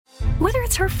Whether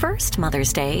it's her first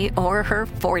Mother's Day or her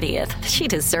 40th, she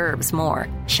deserves more.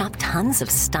 Shop tons of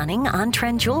stunning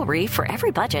on-trend jewelry for every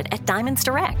budget at Diamonds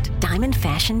Direct. Diamond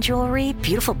fashion jewelry,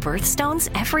 beautiful birthstones,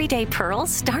 everyday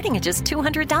pearls starting at just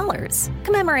 $200.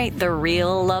 Commemorate the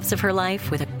real loves of her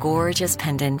life with a gorgeous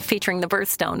pendant featuring the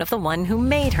birthstone of the one who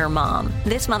made her mom.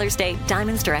 This Mother's Day,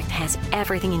 Diamonds Direct has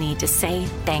everything you need to say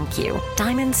thank you.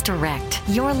 Diamonds Direct.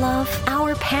 Your love,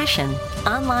 our passion.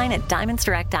 Online at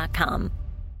diamondsdirect.com.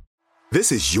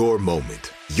 This is your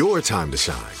moment, your time to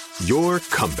shine, your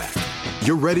comeback.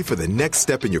 You're ready for the next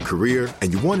step in your career,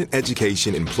 and you want an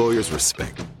education employers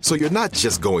respect. So you're not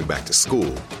just going back to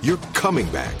school, you're coming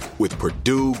back with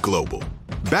Purdue Global.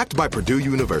 Backed by Purdue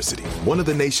University, one of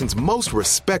the nation's most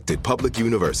respected public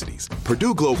universities,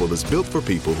 Purdue Global is built for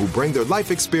people who bring their life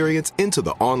experience into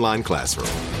the online classroom.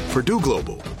 Purdue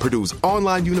Global, Purdue's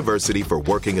online university for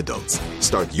working adults.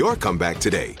 Start your comeback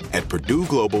today at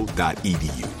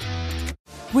purdueglobal.edu.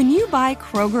 When you buy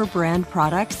Kroger brand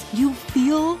products, you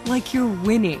feel like you're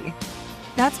winning.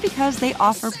 That's because they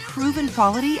offer proven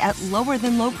quality at lower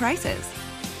than low prices.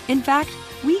 In fact,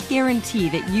 we guarantee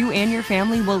that you and your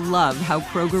family will love how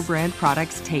Kroger brand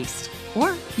products taste,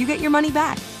 or you get your money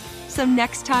back. So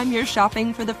next time you're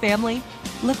shopping for the family,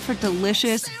 look for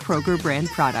delicious Kroger brand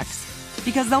products,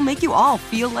 because they'll make you all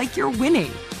feel like you're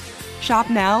winning. Shop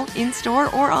now, in-store,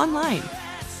 or online.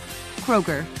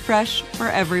 Kroger, fresh for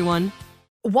everyone.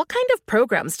 What kind of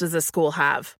programs does this school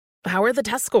have? How are the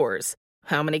test scores?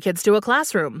 How many kids do a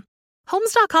classroom?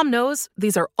 Homes.com knows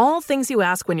these are all things you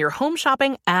ask when you're home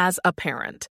shopping as a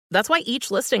parent. That's why each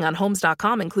listing on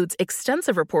Homes.com includes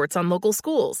extensive reports on local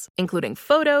schools, including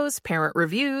photos, parent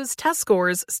reviews, test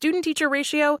scores, student-teacher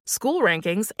ratio, school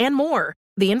rankings, and more.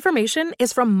 The information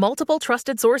is from multiple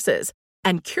trusted sources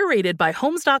and curated by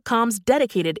Homes.com's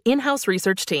dedicated in-house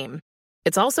research team.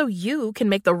 It's also you can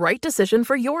make the right decision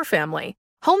for your family.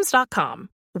 Homes.com.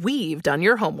 We've done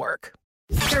your homework.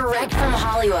 Direct from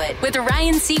Hollywood with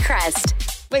Ryan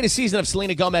Seacrest. Latest season of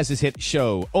Selena Gomez's hit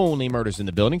show, Only Murders in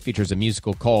the Building, features a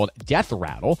musical called Death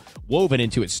Rattle, woven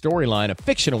into its storyline, a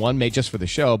fictional one made just for the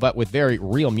show, but with very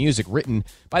real music written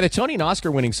by the Tony and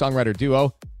Oscar-winning songwriter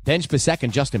duo Benj Pasek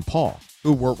and Justin Paul,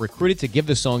 who were recruited to give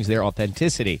the songs their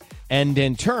authenticity. And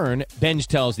in turn, Benj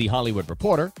tells The Hollywood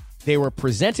Reporter they were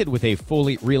presented with a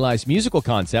fully realized musical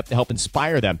concept to help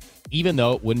inspire them, even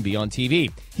though it wouldn't be on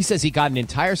TV. He says he got an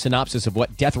entire synopsis of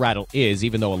what Death Rattle is,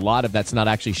 even though a lot of that's not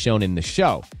actually shown in the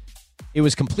show. It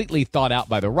was completely thought out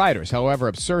by the writers. However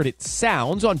absurd it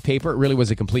sounds, on paper it really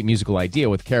was a complete musical idea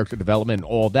with character development and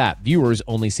all that. Viewers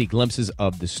only see glimpses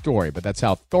of the story, but that's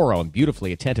how thorough and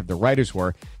beautifully attentive the writers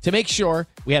were to make sure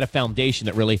we had a foundation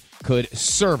that really could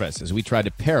serve us as we tried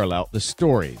to parallel the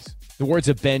stories. The words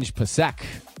of Benj Pasek.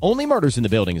 Only Murders in the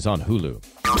Building is on Hulu.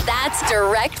 That's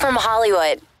Direct from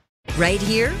Hollywood. Right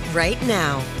here, right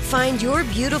now. Find your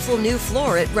beautiful new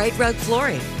floor at Right Rug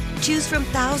Flooring. Choose from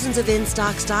thousands of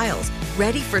in-stock styles,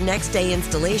 ready for next day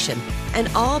installation, and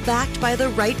all backed by the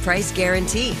right price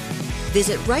guarantee.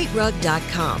 Visit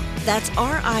rightrug.com. That's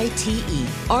RITERUG.com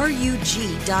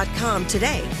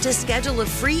today to schedule a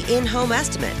free in-home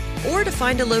estimate or to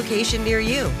find a location near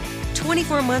you.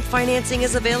 24-month financing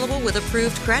is available with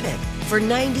approved credit. For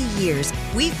 90 years,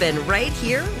 we've been right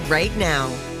here, right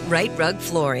now. Right Rug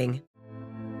Flooring.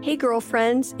 Hey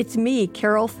girlfriends, it's me,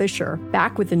 Carol Fisher,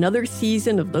 back with another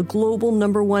season of the global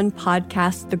 #1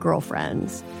 podcast, The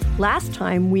Girlfriends. Last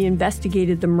time, we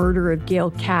investigated the murder of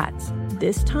Gail Katz.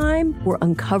 This time, we're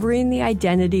uncovering the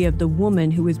identity of the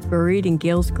woman who was buried in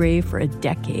Gail's grave for a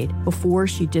decade before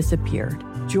she disappeared.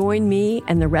 Join me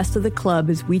and the rest of the club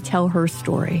as we tell her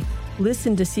story.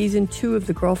 Listen to Season 2 of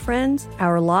The Girlfriends,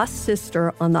 Our Lost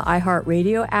Sister on the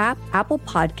iHeartRadio app, Apple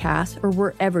Podcasts, or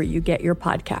wherever you get your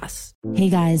podcasts. Hey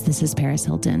guys, this is Paris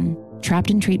Hilton.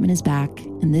 Trapped in Treatment is back,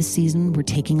 and this season we're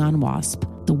taking on WASP,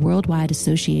 the Worldwide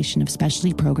Association of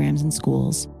Specialty Programs in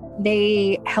Schools.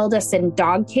 They held us in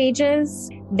dog cages.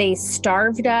 They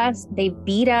starved us. They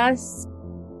beat us.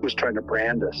 Was trying to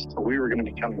brand us. So we were going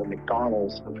to become the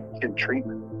McDonald's of kid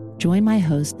treatment. Join my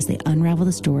hosts as they unravel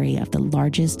the story of the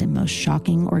largest and most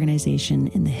shocking organization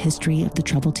in the history of the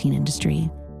troubled teen industry.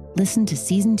 Listen to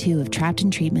Season 2 of Trapped in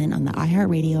Treatment on the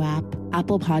iHeartRadio app,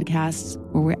 Apple Podcasts,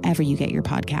 or wherever you get your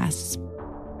podcasts.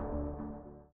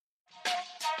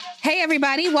 Hey,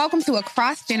 everybody. Welcome to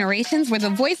Across Generations, where the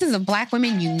voices of Black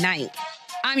women unite.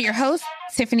 I'm your host,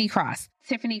 Tiffany Cross.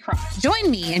 Join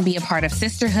me and be a part of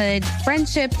sisterhood,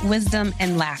 friendship, wisdom,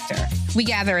 and laughter. We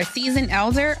gather a seasoned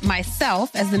elder,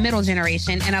 myself as the middle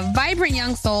generation, and a vibrant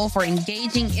young soul for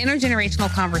engaging intergenerational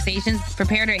conversations.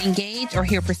 Prepare to engage or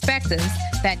hear perspectives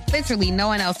that literally no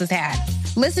one else has had.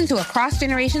 Listen to Across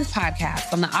Generations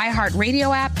podcast on the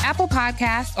iHeartRadio app, Apple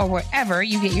Podcasts, or wherever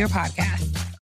you get your podcasts.